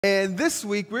And this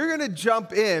week, we're going to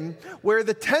jump in where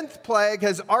the 10th plague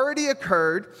has already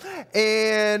occurred,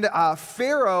 and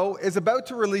Pharaoh is about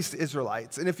to release the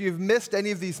Israelites. And if you've missed any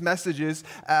of these messages,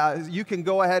 you can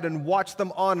go ahead and watch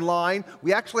them online.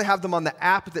 We actually have them on the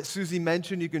app that Susie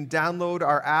mentioned. You can download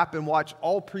our app and watch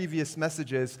all previous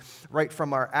messages right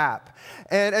from our app.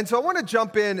 And so I want to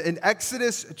jump in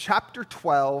Exodus chapter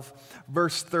 12,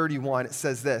 verse 31. It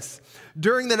says this: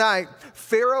 "During the night,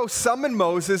 Pharaoh summoned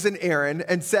Moses and Aaron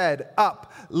and said,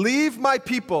 'Up, leave my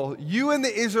people. You and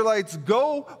the Israelites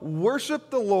go worship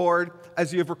the Lord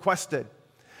as you have requested.'"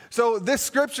 So this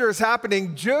scripture is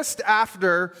happening just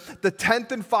after the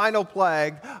 10th and final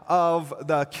plague of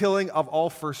the killing of all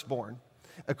firstborn.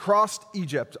 Across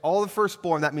Egypt, all the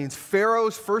firstborn, that means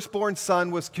Pharaoh's firstborn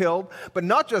son was killed, but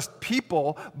not just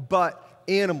people, but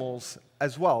animals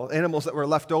as well. Animals that were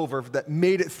left over that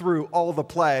made it through all the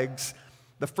plagues.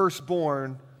 The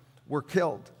firstborn were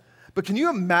killed. But can you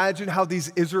imagine how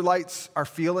these Israelites are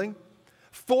feeling?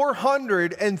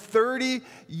 430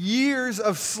 years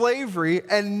of slavery,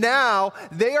 and now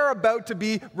they are about to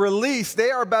be released.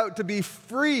 They are about to be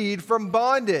freed from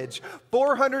bondage.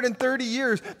 430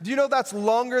 years. Do you know that's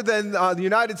longer than the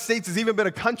United States has even been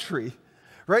a country?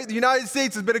 Right? The United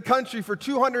States has been a country for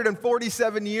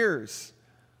 247 years.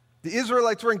 The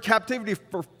Israelites were in captivity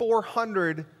for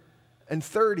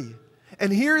 430.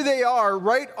 And here they are,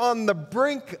 right on the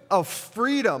brink of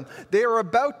freedom. They are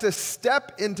about to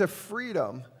step into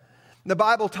freedom. The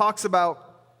Bible talks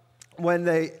about when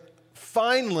they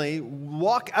finally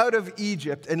walk out of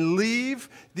Egypt and leave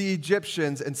the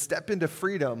Egyptians and step into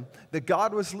freedom, that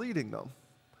God was leading them.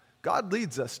 God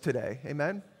leads us today,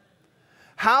 amen?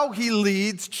 How he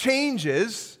leads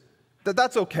changes,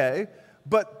 that's okay,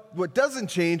 but what doesn't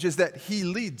change is that he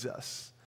leads us.